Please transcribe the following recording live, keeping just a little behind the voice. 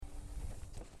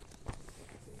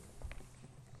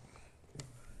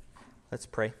Let's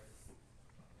pray.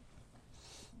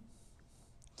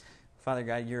 Father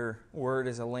God, your word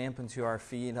is a lamp unto our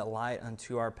feet, a light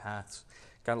unto our paths.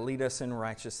 God, lead us in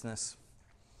righteousness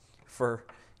for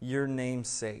your name's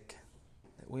sake,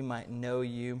 that we might know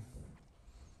you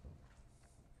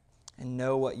and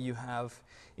know what you have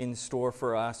in store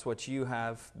for us, what you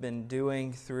have been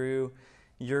doing through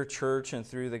your church and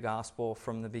through the gospel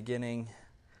from the beginning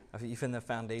of even the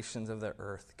foundations of the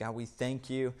earth. God, we thank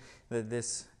you that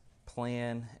this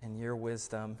plan and your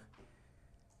wisdom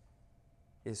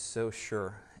is so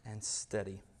sure and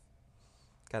steady.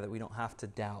 God, that we don't have to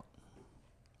doubt.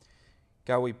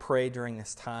 God, we pray during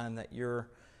this time that your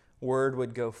word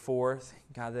would go forth.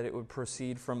 God, that it would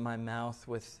proceed from my mouth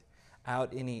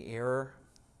without any error.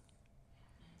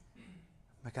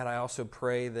 But God, I also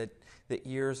pray that the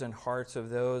ears and hearts of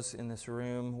those in this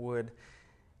room would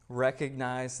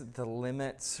recognize the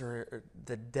limits or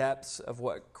the depths of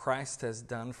what Christ has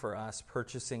done for us,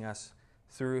 purchasing us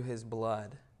through his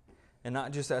blood. And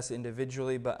not just us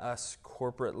individually, but us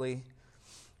corporately.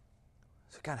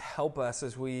 So God, help us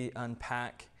as we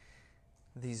unpack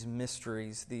these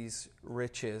mysteries, these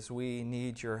riches. We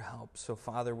need your help. So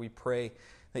Father, we pray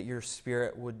that your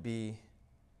Spirit would be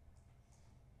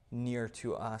near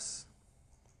to us.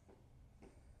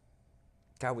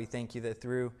 God, we thank you that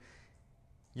through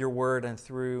your word and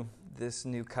through this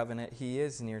new covenant, he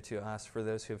is near to us for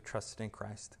those who have trusted in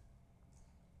Christ.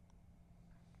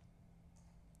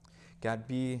 God,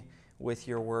 be with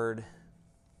your word.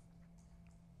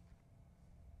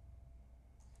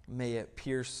 May it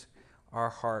pierce our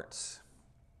hearts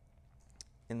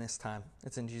in this time.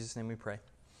 It's in Jesus' name we pray.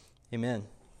 Amen.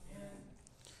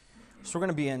 So we're going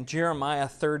to be in Jeremiah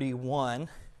 31.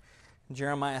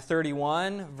 Jeremiah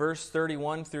 31, verse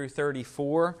 31 through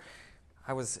 34.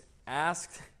 I was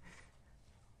asked,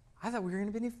 I thought we were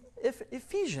going to be in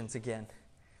Ephesians again.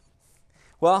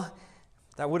 Well,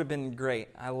 that would have been great.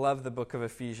 I love the book of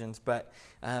Ephesians. But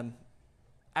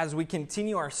as we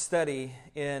continue our study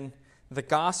in the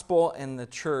gospel and the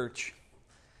church,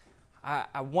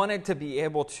 I wanted to be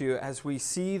able to, as we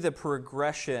see the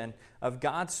progression of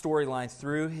God's storyline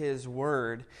through his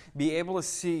word, be able to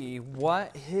see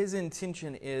what his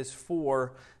intention is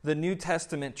for the New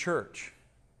Testament church.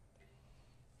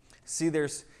 See,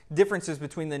 there's differences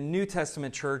between the New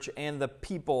Testament church and the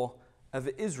people of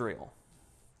Israel.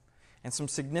 And some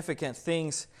significant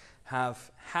things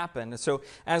have happened. So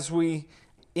as we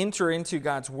enter into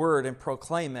God's word and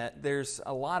proclaim it, there's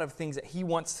a lot of things that he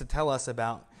wants to tell us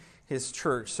about his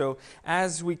church. So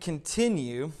as we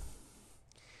continue,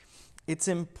 it's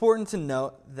important to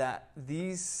note that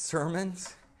these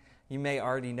sermons, you may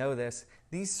already know this,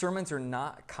 these sermons are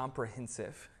not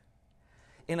comprehensive.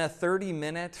 In a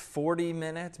 30-minute,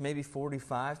 40-minute, maybe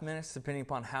 45 minutes, depending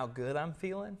upon how good I'm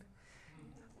feeling,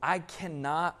 I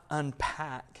cannot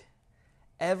unpack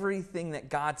everything that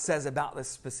God says about this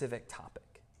specific topic.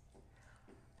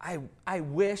 I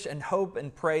wish and hope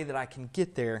and pray that I can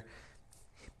get there,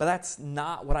 but that's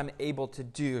not what I'm able to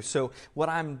do. So what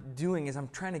I'm doing is I'm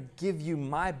trying to give you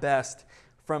my best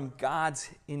from God's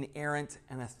inerrant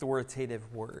and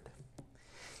authoritative word.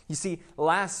 You see,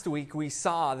 last week we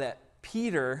saw that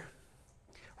Peter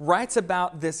writes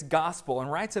about this gospel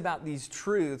and writes about these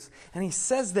truths, and he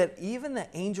says that even the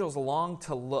angels long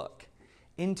to look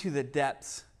into the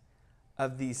depths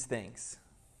of these things.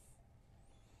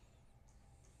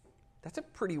 That's a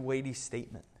pretty weighty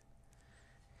statement.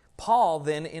 Paul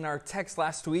then, in our text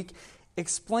last week,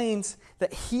 explains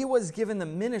that he was given the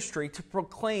ministry to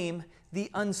proclaim the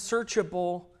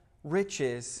unsearchable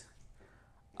riches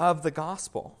of the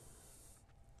gospel.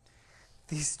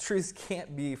 These truths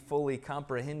can't be fully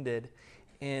comprehended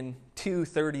in 2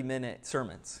 30-minute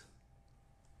sermons.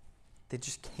 They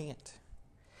just can't.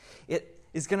 It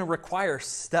is going to require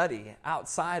study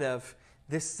outside of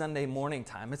this Sunday morning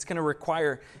time. It's going to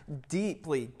require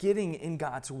deeply getting in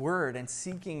God's word and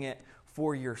seeking it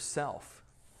for yourself.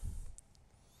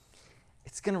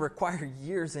 It's going to require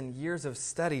years and years of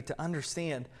study to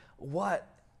understand what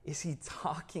is he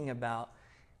talking about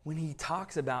when he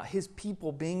talks about his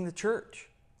people being the church.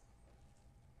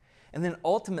 And then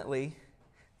ultimately,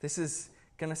 this is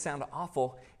going to sound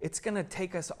awful, it's going to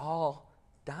take us all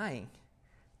dying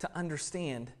to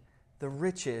understand the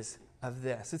riches of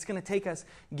this. It's going to take us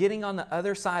getting on the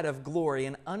other side of glory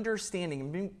and understanding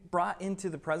and being brought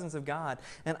into the presence of God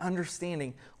and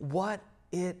understanding what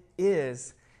it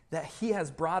is that he has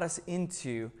brought us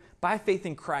into by faith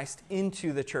in Christ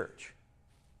into the church.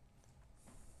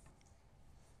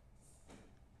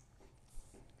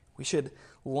 We should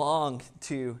long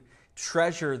to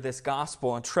treasure this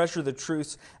gospel and treasure the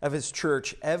truths of his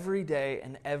church every day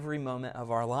and every moment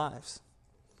of our lives.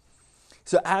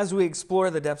 So as we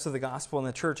explore the depths of the gospel in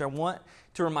the church, I want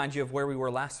to remind you of where we were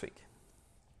last week.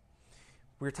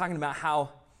 We were talking about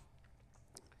how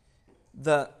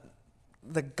the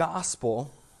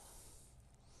gospel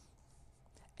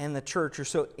and the church are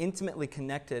so intimately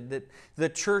connected that the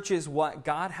church is what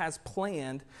God has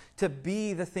planned to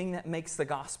be the thing that makes the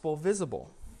gospel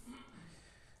visible.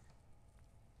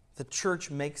 The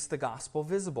church makes the gospel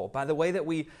visible by the way that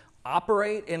we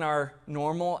operate in our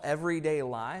normal everyday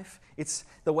life. It's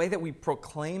the way that we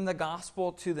proclaim the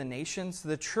gospel to the nations.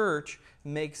 The church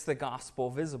makes the gospel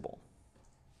visible.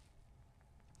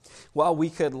 Well,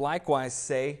 we could likewise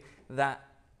say that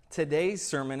today's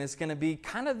sermon is going to be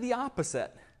kind of the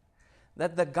opposite.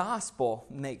 That the gospel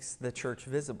makes the church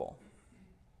visible.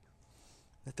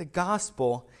 That the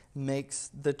gospel makes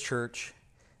the church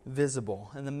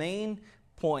visible. And the main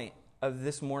point of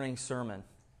this morning's sermon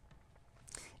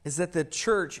is that the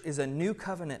church is a new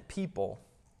covenant people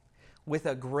with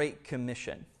a great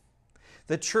commission.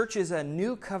 The church is a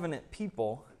new covenant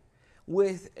people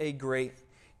with a great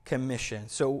commission.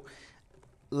 So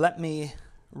let me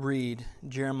read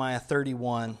Jeremiah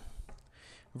 31,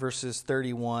 verses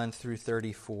 31 through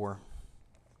 34.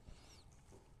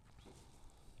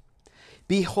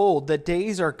 Behold, the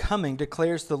days are coming,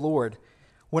 declares the Lord,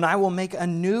 when I will make a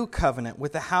new covenant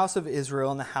with the house of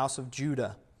Israel and the house of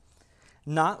Judah.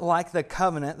 Not like the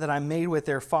covenant that I made with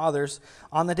their fathers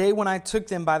on the day when I took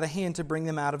them by the hand to bring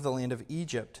them out of the land of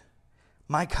Egypt.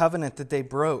 My covenant that they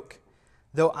broke,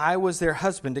 though I was their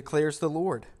husband, declares the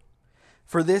Lord.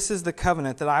 For this is the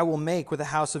covenant that I will make with the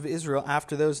house of Israel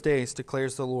after those days,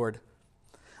 declares the Lord.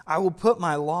 I will put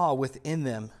my law within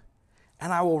them,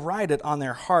 and I will write it on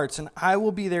their hearts, and I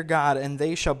will be their God, and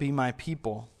they shall be my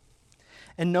people.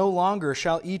 And no longer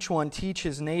shall each one teach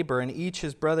his neighbor and each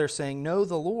his brother, saying, Know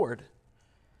the Lord.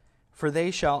 For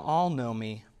they shall all know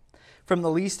me, from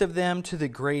the least of them to the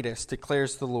greatest,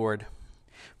 declares the Lord.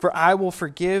 For I will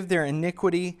forgive their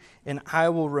iniquity, and I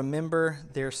will remember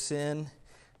their sin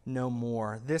no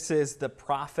more. This is the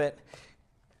prophet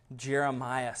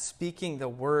Jeremiah speaking the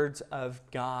words of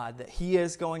God, that he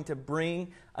is going to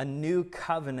bring a new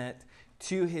covenant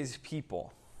to his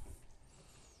people.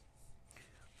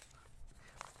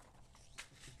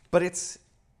 But it's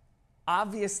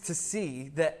obvious to see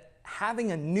that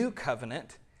having a new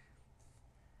covenant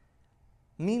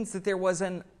means that there was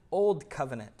an old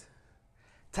covenant.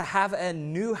 To have a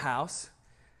new house,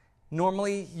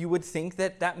 normally you would think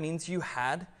that that means you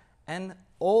had an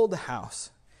old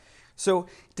house. So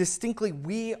distinctly,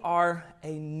 we are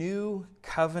a new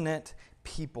covenant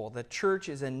people. The church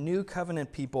is a new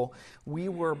covenant people. We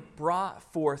were brought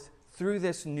forth through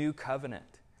this new covenant.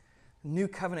 New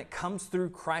covenant comes through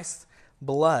Christ's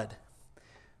blood.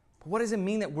 But what does it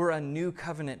mean that we're a new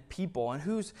covenant people? And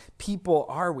whose people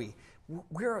are we?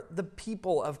 We're the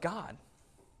people of God.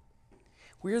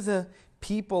 We're the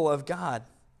people of God.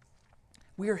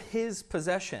 We're his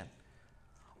possession.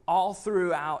 All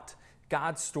throughout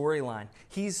God's storyline,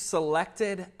 he's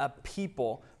selected a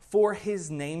people for his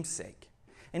namesake.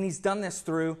 And he's done this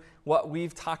through what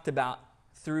we've talked about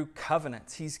through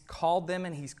covenants. He's called them,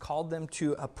 and he's called them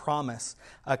to a promise,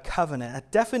 a covenant. A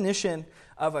definition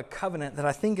of a covenant that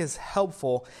I think is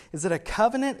helpful is that a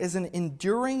covenant is an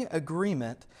enduring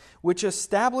agreement which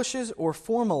establishes or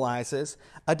formalizes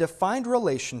a defined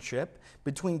relationship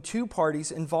between two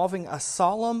parties involving a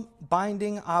solemn,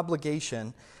 binding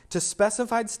obligation to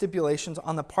specified stipulations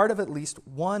on the part of at least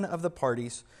one of the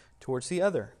parties towards the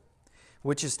other,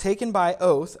 which is taken by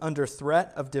oath under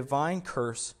threat of divine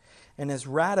curse and is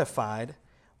ratified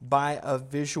by a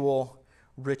visual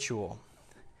ritual.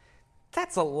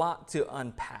 That's a lot to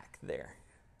unpack there.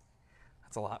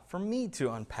 That's a lot for me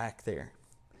to unpack there.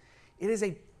 It is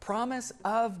a promise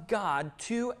of God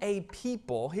to a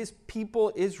people, his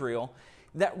people Israel,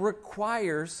 that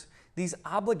requires these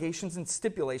obligations and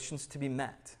stipulations to be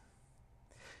met.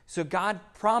 So God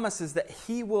promises that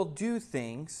he will do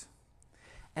things,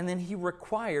 and then he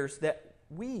requires that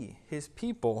we, his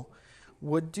people,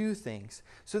 would do things.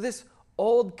 So this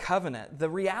old covenant, the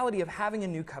reality of having a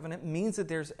new covenant means that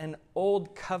there's an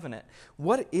old covenant.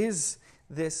 What is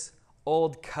this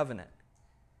old covenant?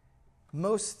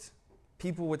 Most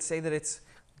people would say that it's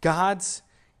God's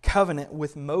covenant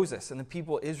with Moses and the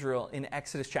people of Israel in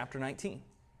Exodus chapter 19.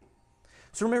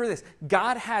 So remember this,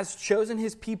 God has chosen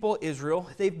his people Israel.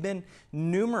 They've been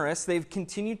numerous. They've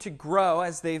continued to grow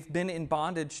as they've been in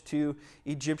bondage to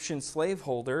Egyptian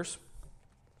slaveholders.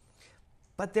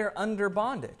 But they're under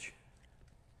bondage.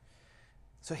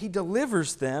 So he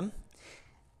delivers them,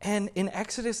 And in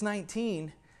Exodus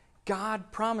 19,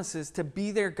 God promises to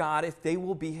be their God if they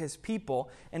will be his people.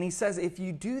 And he says, if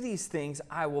you do these things,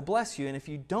 I will bless you. And if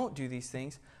you don't do these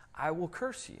things, I will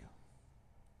curse you.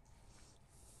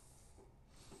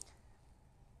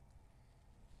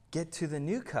 Get to the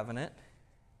new covenant.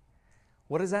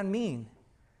 What does that mean?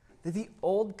 That the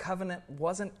old covenant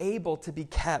wasn't able to be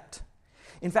kept.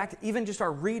 In fact, even just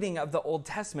our reading of the Old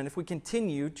Testament, if we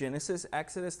continue, Genesis,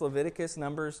 Exodus, Leviticus,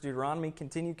 Numbers, Deuteronomy,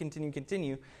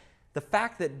 continue, the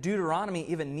fact that Deuteronomy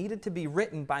even needed to be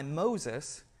written by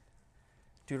Moses,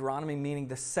 Deuteronomy meaning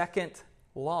the second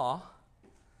law,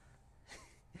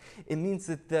 it means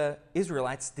that the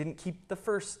Israelites didn't keep the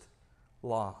first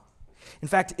law. In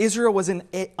fact, Israel was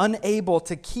unable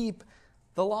to keep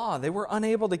the law. They were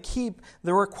unable to keep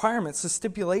the requirements, the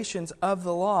stipulations of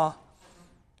the law.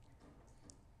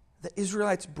 The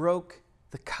Israelites broke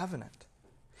the covenant.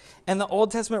 And the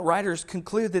Old Testament writers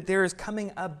conclude that there is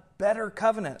coming a better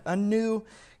covenant, a new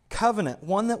covenant,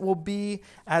 one that will be,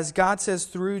 as God says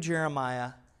through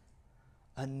Jeremiah,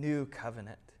 a new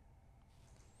covenant.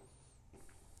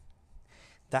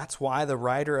 That's why the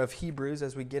writer of Hebrews,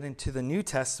 as we get into the New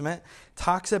Testament,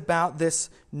 talks about this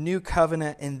new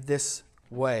covenant in this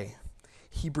way.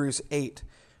 Hebrews 8,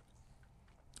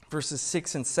 verses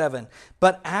 6 and 7.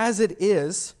 But as it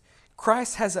is,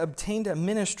 Christ has obtained a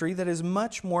ministry that is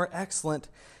much more excellent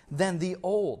than the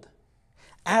old,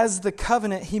 as the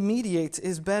covenant he mediates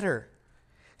is better,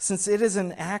 since it is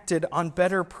enacted on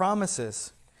better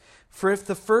promises. For if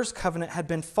the first covenant had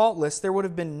been faultless, there would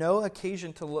have been no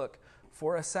occasion to look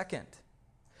for a second.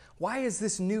 Why is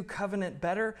this new covenant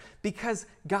better? Because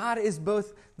God is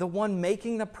both the one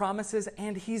making the promises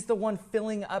and he's the one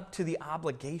filling up to the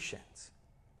obligations.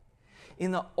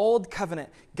 In the old covenant,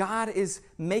 God is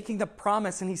making the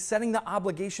promise and he's setting the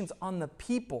obligations on the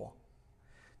people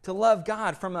to love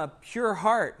God from a pure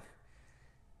heart,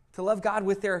 to love God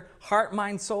with their heart,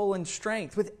 mind, soul, and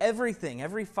strength, with everything,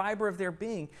 every fiber of their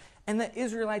being. And the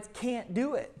Israelites can't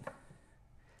do it.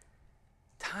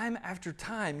 Time after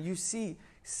time, you see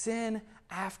sin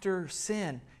after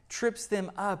sin trips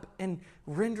them up and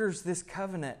renders this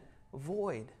covenant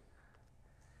void.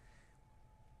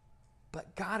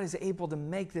 But God is able to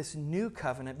make this new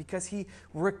covenant because he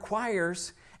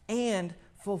requires and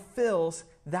fulfills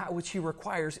that which he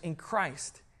requires in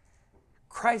Christ.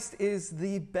 Christ is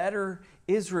the better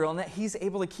Israel, and that he's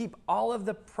able to keep all of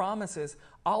the promises,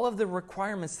 all of the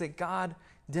requirements that God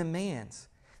demands.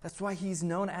 That's why he's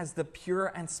known as the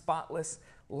pure and spotless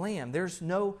Lamb. There's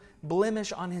no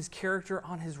blemish on his character,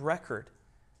 on his record.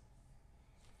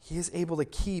 He is able to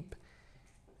keep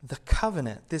the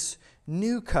covenant, this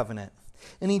new covenant.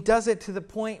 And he does it to the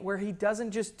point where he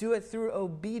doesn't just do it through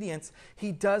obedience,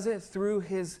 he does it through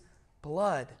his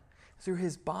blood, through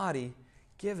his body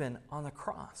given on the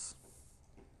cross.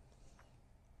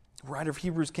 The writer of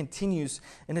Hebrews continues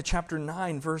into chapter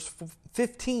 9, verse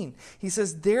 15. He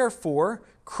says, therefore,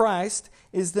 Christ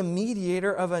is the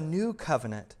mediator of a new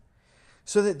covenant,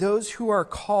 so that those who are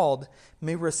called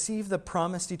may receive the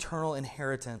promised eternal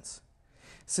inheritance,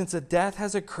 since a death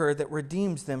has occurred that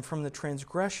redeems them from the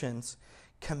transgressions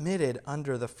committed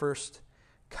under the first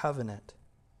covenant.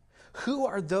 Who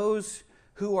are those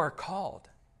who are called?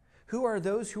 Who are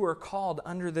those who are called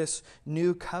under this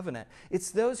new covenant?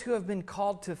 It's those who have been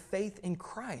called to faith in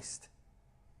Christ.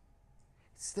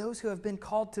 It's those who have been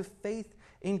called to faith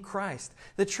in Christ.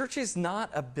 The church is not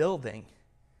a building.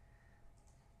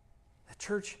 The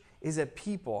church is a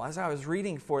people. As I was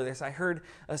reading for this, I heard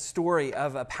a story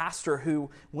of a pastor who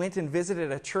went and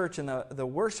visited a church, and the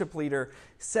worship leader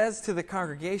says to the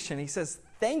congregation, he says,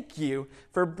 thank you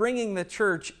for bringing the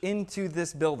church into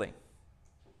this building.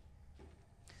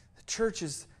 The church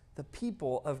is the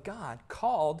people of God,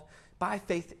 called by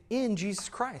faith in Jesus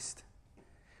Christ,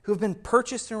 who have been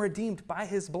purchased and redeemed by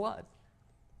his blood.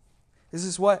 This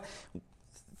is what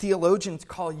theologians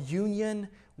call union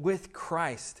with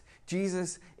Christ.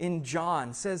 Jesus in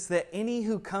John says that any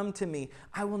who come to me,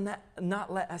 I will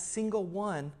not let a single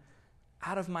one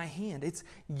out of my hand. It's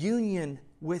union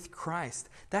with Christ.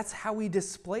 That's how we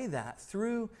display that,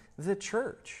 through the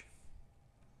church.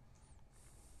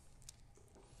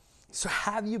 So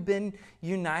have you been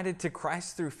united to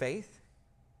Christ through faith?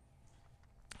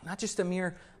 Not just a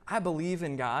mere, I believe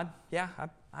in God. Yeah,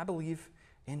 I believe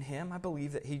in him. I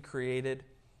believe that he created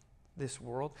this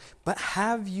world. But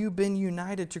have you been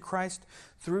united to Christ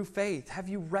through faith? Have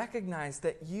you recognized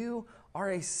that you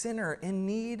are a sinner in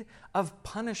need of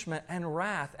punishment and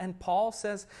wrath? And Paul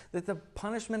says that the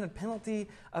punishment and penalty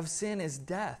of sin is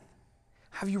death.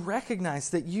 Have you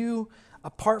recognized that you,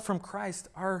 apart from Christ,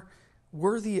 are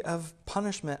worthy of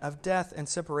punishment, of death, and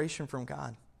separation from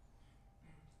God?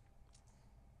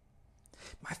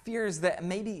 My fear is that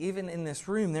maybe even in this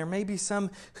room, there may be some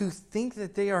who think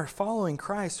that they are following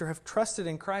Christ or have trusted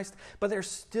in Christ, but they're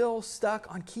still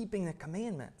stuck on keeping the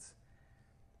commandments.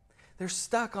 They're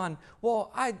stuck on,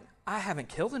 well, I haven't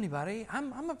killed anybody.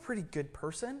 I'm a pretty good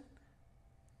person.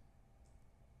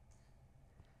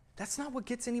 That's not what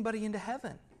gets anybody into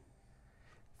heaven.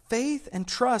 Faith and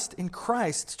trust in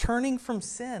Christ, turning from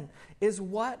sin, is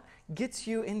what gets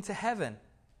you into heaven.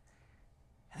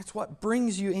 And it's what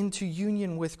brings you into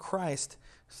union with Christ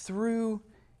through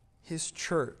His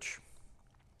church.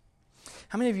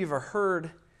 How many of you have ever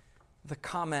heard the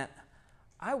comment,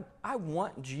 I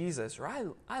want Jesus, or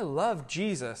I love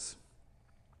Jesus.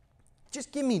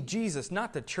 Just give me Jesus,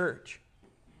 not the church.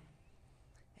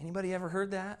 Anybody ever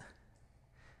heard that?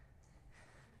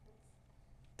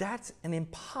 That's an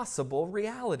impossible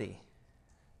reality.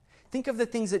 Think of the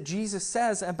things that Jesus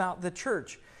says about the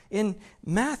church. In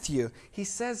Matthew, He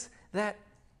says that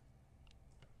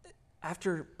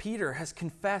after Peter has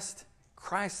confessed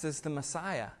Christ as the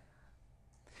Messiah,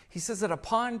 He says that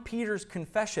upon Peter's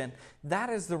confession, that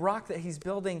is the rock that He's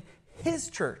building His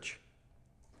church,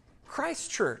 Christ's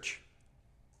church.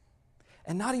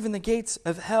 And not even the gates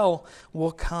of hell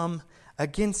will come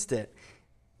against it.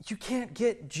 You can't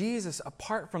get Jesus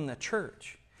apart from the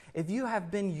church. If you have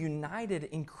been united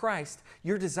in Christ,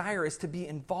 your desire is to be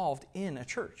involved in a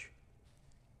church.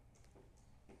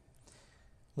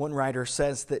 One writer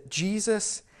says that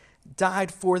Jesus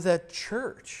died for the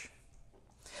church,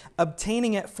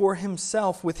 obtaining it for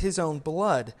Himself with His own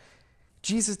blood.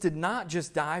 Jesus did not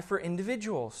just die for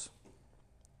individuals.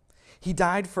 He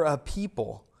died for a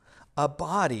people, a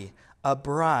body, a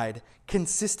bride,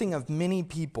 consisting of many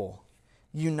people,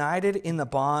 united in the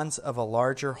bonds of a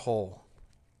larger whole.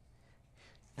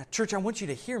 Now, church, I want you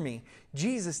to hear me.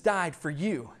 Jesus died for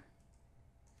you.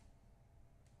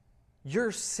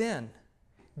 Your sin.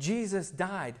 Jesus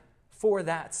died for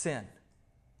that sin.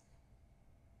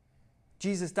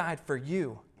 Jesus died for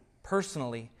you,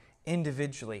 personally,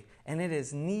 individually, and it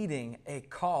is needing a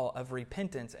call of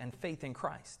repentance and faith in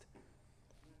Christ.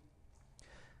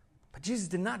 But Jesus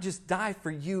did not just die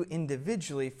for you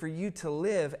individually, for you to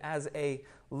live as a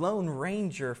lone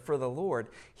ranger for the Lord.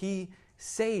 He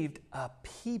saved a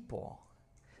people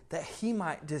that He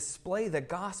might display the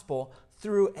gospel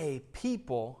through a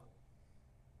people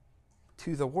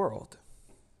to the world.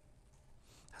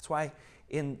 That's why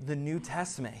in the New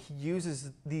Testament, He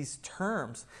uses these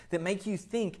terms that make you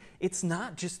think it's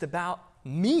not just about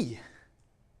me.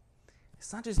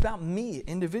 It's not just about me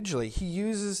individually. He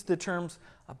uses the terms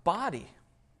a body.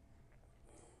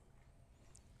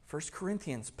 1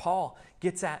 Corinthians, Paul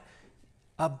gets at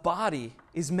a body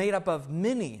is made up of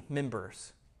many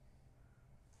members.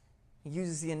 He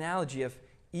uses the analogy of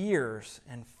ears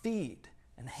and feet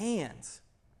and hands.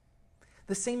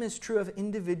 The same is true of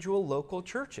individual local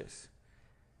churches,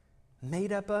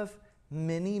 made up of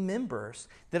many members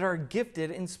that are gifted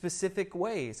in specific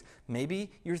ways.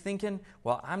 Maybe you're thinking,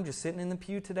 well, I'm just sitting in the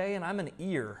pew today and I'm an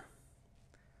ear.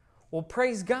 Well,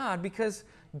 praise God, because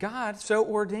God so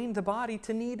ordained the body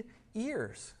to need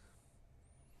ears.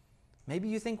 Maybe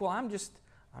you think, well, I'm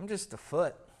just a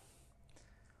foot.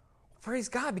 Praise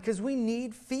God, because we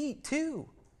need feet too.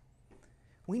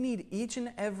 We need each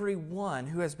and every one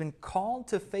who has been called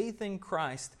to faith in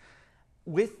Christ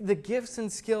with the gifts and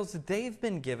skills that they've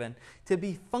been given to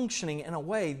be functioning in a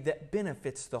way that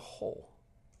benefits the whole.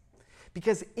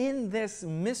 Because in this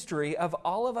mystery of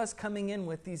all of us coming in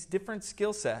with these different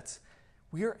skill sets,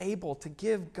 we are able to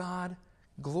give God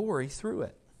glory through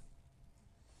it.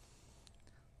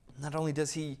 Not only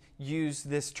does He use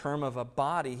this term of a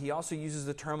body, He also uses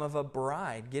the term of a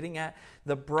bride, getting at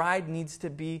the bride needs to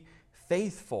be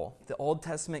faithful. The Old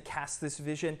Testament casts this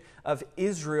vision of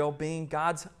Israel being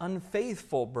God's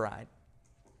unfaithful bride.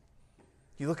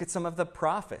 You look at some of the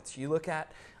prophets, you look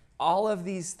at all of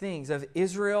these things of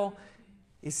Israel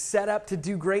is set up to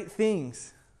do great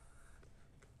things.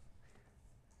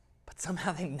 But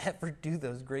somehow they never do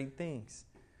those great things.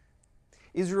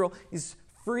 Israel is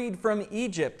freed from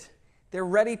Egypt. They're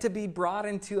ready to be brought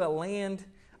into a land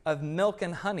of milk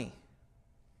and honey.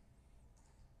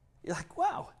 You're like,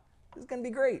 wow, this is going to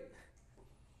be great.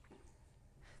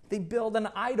 They build an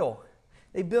idol.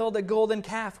 They build a golden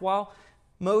calf while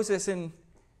Moses is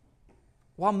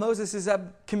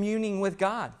up communing with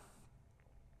God.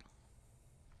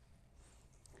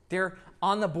 They're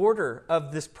on the border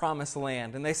of this promised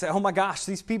land, and they say, oh my gosh,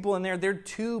 these people in there, they're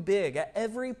too big. At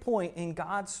every point in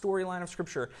God's storyline of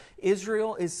Scripture,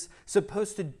 Israel is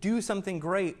supposed to do something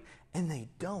great, and they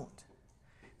don't.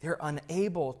 They're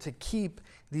unable to keep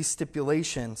these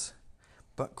stipulations,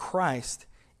 but Christ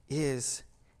is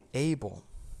able.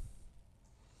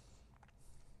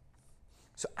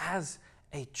 So as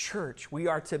a church, we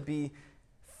are to be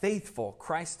faithful,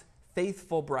 Christ's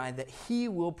faithful bride that he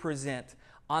will present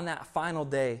on that final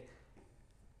day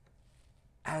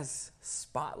as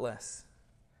spotless,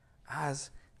 as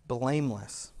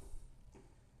blameless.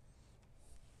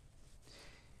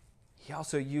 He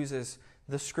also uses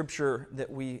the scripture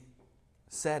that we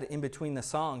said in between the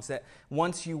songs, that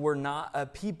once you were not a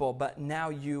people, but now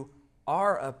you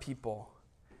are a people.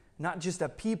 Not just a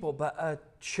people, but a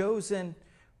chosen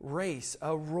race,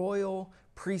 a royal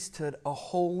priesthood, a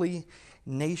holy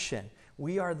nation.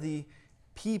 We are the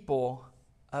people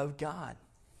of God.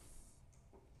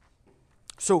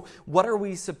 So what are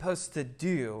we supposed to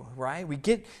do, right? We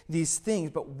get these things,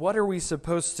 but what are we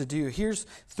supposed to do? Here's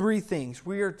 3 things.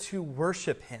 We are to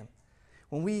worship him.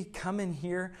 When we come in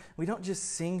here, we don't just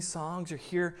sing songs or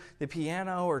hear the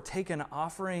piano or take an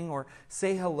offering or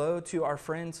say hello to our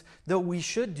friends, though we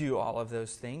should do all of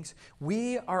those things.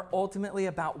 We are ultimately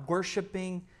about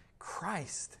worshiping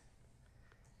Christ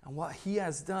and what he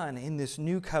has done in this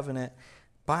new covenant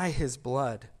by his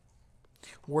blood.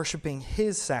 Worshiping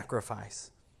his sacrifice.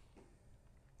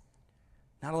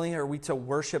 Not only are we to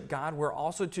worship God, we're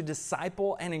also to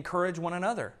disciple and encourage one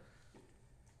another.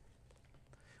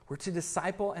 We're to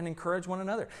disciple and encourage one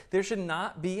another. There should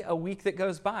not be a week that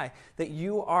goes by that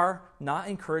you are not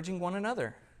encouraging one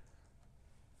another.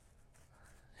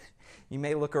 You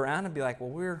may look around and be like,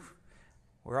 well,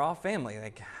 we're all family.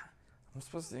 Like, I'm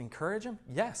supposed to encourage them?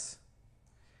 Yes.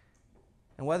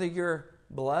 And whether you're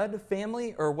blood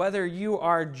family or whether you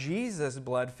are Jesus'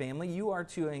 blood family, you are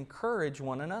to encourage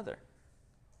one another,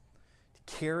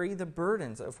 to carry the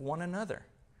burdens of one another,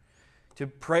 to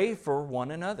pray for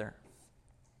one another,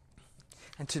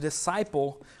 and to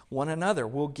disciple one another.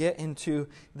 We'll get into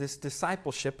this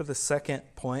discipleship of the second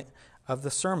point of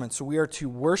the sermon. So we are to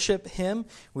worship him,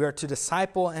 we are to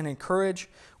disciple and encourage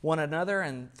one another,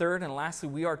 and third and lastly,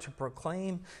 we are to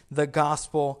proclaim the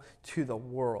gospel to the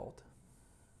world.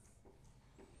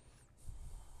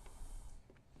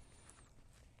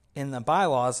 In the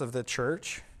bylaws of the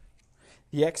church,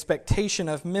 the expectation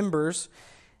of members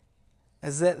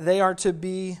is that they are to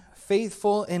be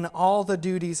faithful in all the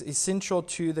duties essential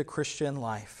to the Christian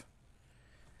life.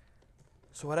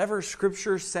 So whatever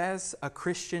Scripture says a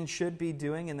Christian should be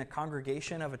doing in the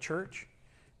congregation of a church,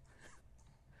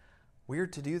 we're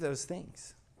to do those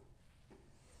things.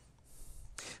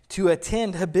 To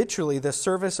attend habitually the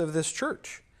service of this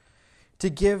church, to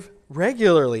give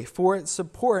regularly for its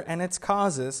support and its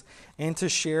causes, and to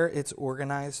share its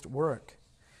organized work.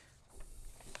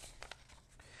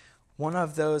 One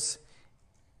of those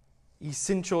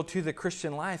essential to the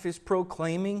Christian life is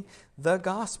proclaiming the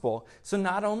gospel. So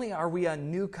not only are we a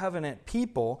new covenant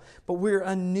people, but we're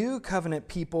a new covenant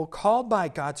people called by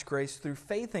God's grace through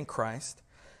faith in Christ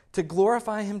to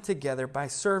glorify him together by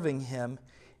serving him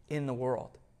in the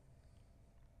world.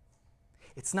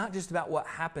 It's not just about what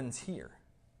happens here.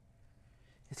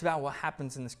 It's about what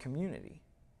happens in this community.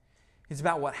 It's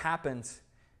about what happens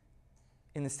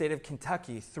in the state of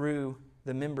Kentucky through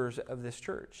the members of this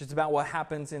church. It's about what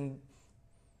happens in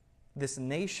this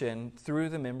nation through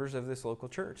the members of this local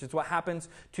church. It's what happens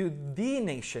to the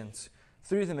nations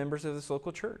through the members of this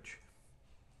local church.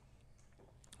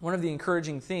 One of the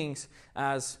encouraging things,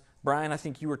 as Brian, I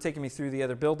think you were taking me through the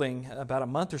other building about a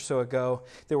month or so ago,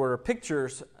 there were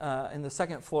pictures in the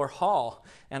second floor hall.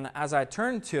 And as I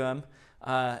turned to them,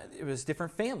 it was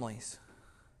different families.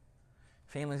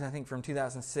 Families, I think, from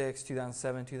 2006,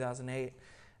 2007, 2008.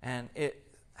 And it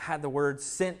had the word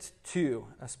sent to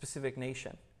a specific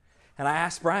nation. And I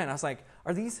asked Brian, I was like,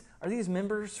 are these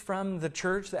members from the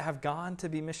church that have gone to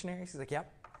be missionaries? He's like,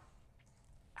 yep,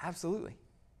 absolutely.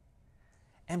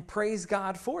 And praise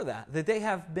God for that they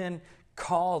have been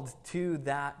called to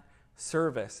that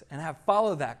service and have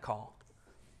followed that call.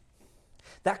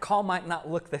 That call might not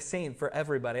look the same for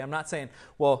everybody. I'm not saying,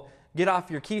 well, get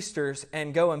off your keisters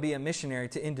and go and be a missionary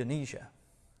to Indonesia.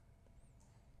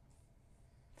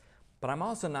 But I'm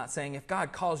also not saying if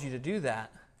God calls you to do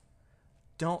that,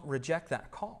 don't reject that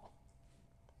call.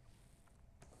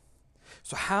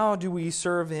 So how do we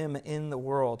serve him in the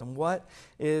world? And what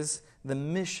is the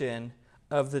mission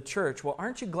of the church? Well,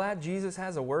 aren't you glad Jesus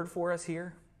has a word for us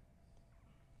here?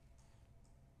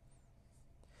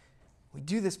 We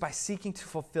do this by seeking to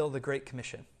fulfill the Great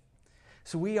Commission.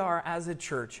 So we are, as a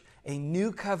church, a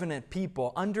new covenant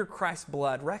people under Christ's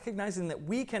blood, recognizing that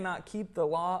we cannot keep the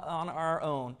law on our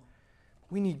own.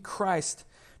 We need Christ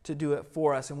to do it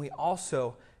for us, and we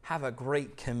also have a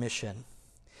great commission.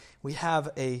 We have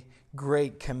a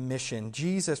great commission.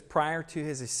 Jesus, prior to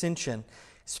his ascension,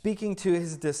 speaking to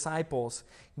his disciples,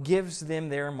 gives them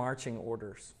their marching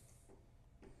orders.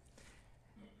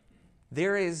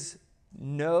 there is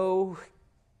no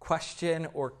question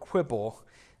or quibble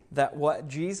that what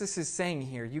Jesus is saying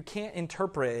here, you can't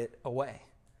interpret it away.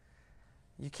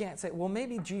 You can't say, well,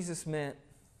 maybe Jesus meant,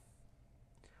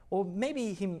 well,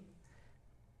 maybe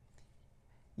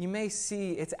you may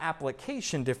see its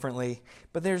application differently,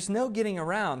 but there's no getting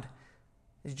around.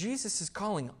 Jesus is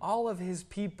calling all of his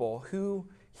people who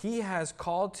he has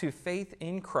called to faith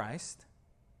in Christ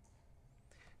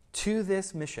to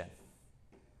this mission.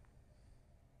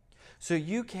 So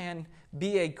you can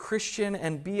be a Christian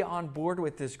and be on board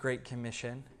with this Great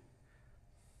Commission,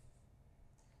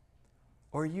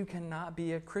 or you cannot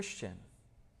be a Christian,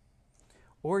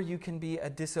 or you can be a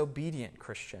disobedient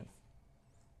Christian.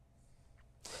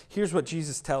 Here's what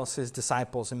Jesus tells his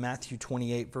disciples in Matthew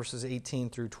 28, verses 18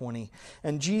 through 20.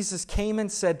 And Jesus came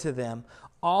and said to them,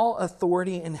 "All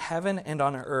authority in heaven and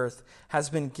on earth has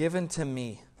been given to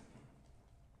me.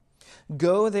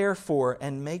 Go therefore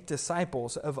and make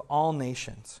disciples of all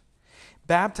nations,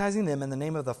 baptizing them in the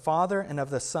name of the Father and of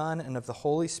the Son and of the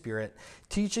Holy Spirit,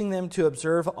 teaching them to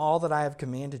observe all that I have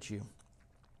commanded you.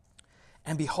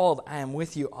 And behold, I am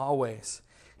with you always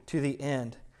to the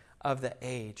end of the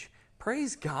age."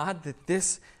 Praise God that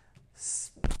this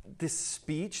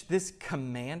speech, this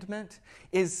commandment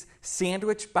is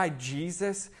sandwiched by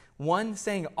Jesus, one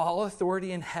saying, all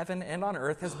authority in heaven and on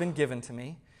earth has been given to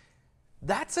me.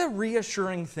 That's a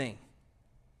reassuring thing.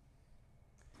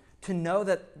 To know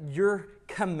that your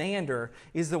commander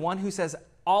is the one who says,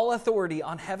 all authority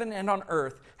on heaven and on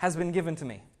earth has been given to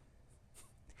me.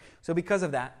 So because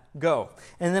of that, go.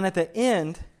 And then at the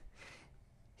end,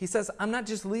 he says, I'm not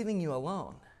just leaving you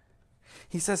alone.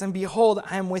 He says, and behold,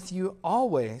 I am with you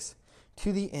always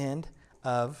to the end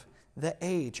of the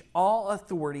age. All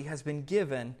authority has been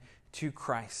given to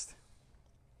Christ.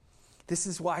 This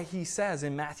is why he says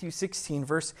in Matthew 16,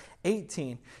 verse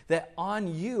 18, that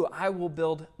on you I will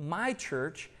build my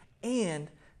church, and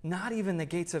not even the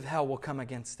gates of hell will come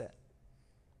against it.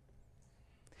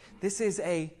 This is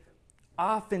an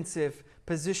offensive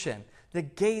position. The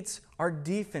gates are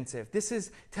defensive. This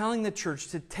is telling the church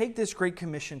to take this great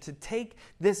commission, to take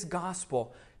this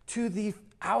gospel to the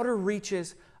outer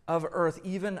reaches of earth,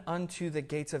 even unto the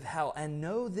gates of hell. And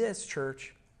know this,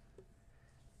 church,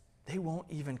 they won't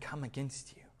even come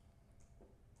against you.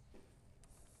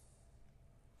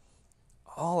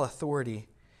 All authority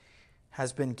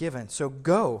has been given. So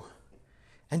go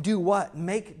and do what?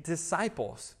 Make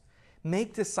disciples.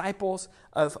 Make disciples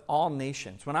of all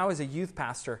nations. When I was a youth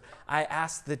pastor, I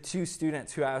asked the two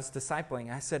students who I was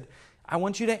discipling, I said, I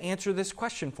want you to answer this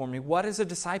question for me. What is a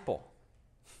disciple?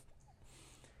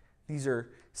 These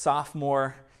are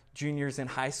sophomore, juniors in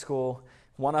high school.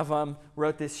 One of them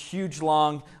wrote this huge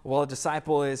long, well, a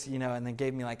disciple is, and then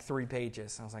gave me like 3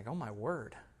 pages. I was like, oh my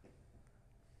word.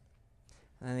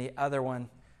 And then the other one,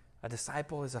 a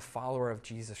disciple is a follower of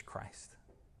Jesus Christ.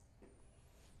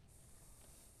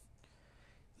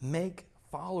 Make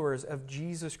followers of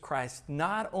Jesus Christ,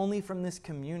 not only from this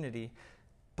community,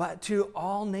 but to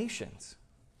all nations.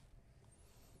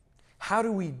 How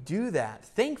do we do that?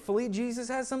 Thankfully, Jesus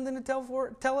has something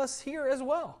to tell us here as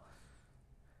well.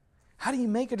 How do you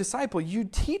make a disciple? You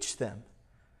teach them.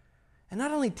 And not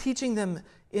only teaching them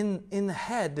in the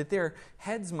head, that their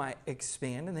heads might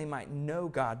expand and they might know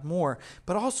God more,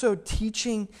 but also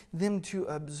teaching them to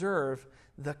observe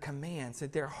the commands,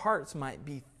 that their hearts might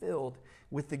be filled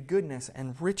with the goodness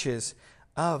and riches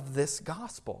of this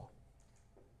gospel.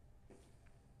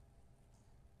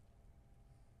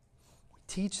 We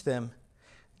teach them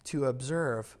to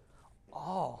observe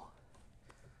all.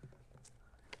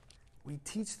 We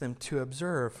teach them to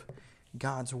observe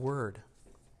God's word.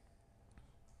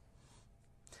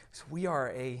 So we are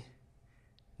a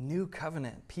new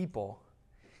covenant people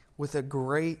with a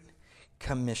great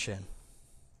commission.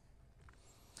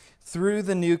 Through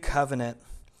the new covenant,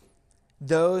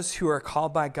 those who are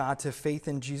called by God to faith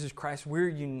in Jesus Christ, we're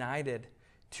united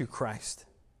to Christ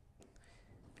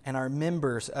and are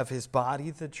members of his body,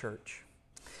 the church.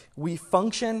 We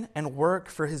function and work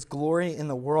for his glory in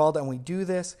the world, and we do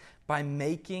this by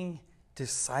making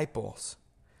disciples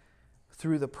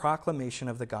through the proclamation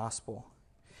of the gospel.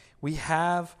 We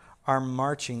have our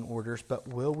marching orders, but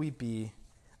will we be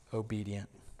obedient?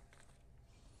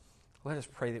 Let us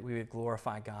pray that we would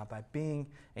glorify God by being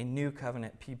a new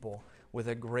covenant people with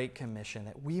a great commission,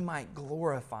 that we might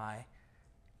glorify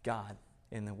God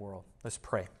in the world. Let's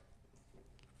pray.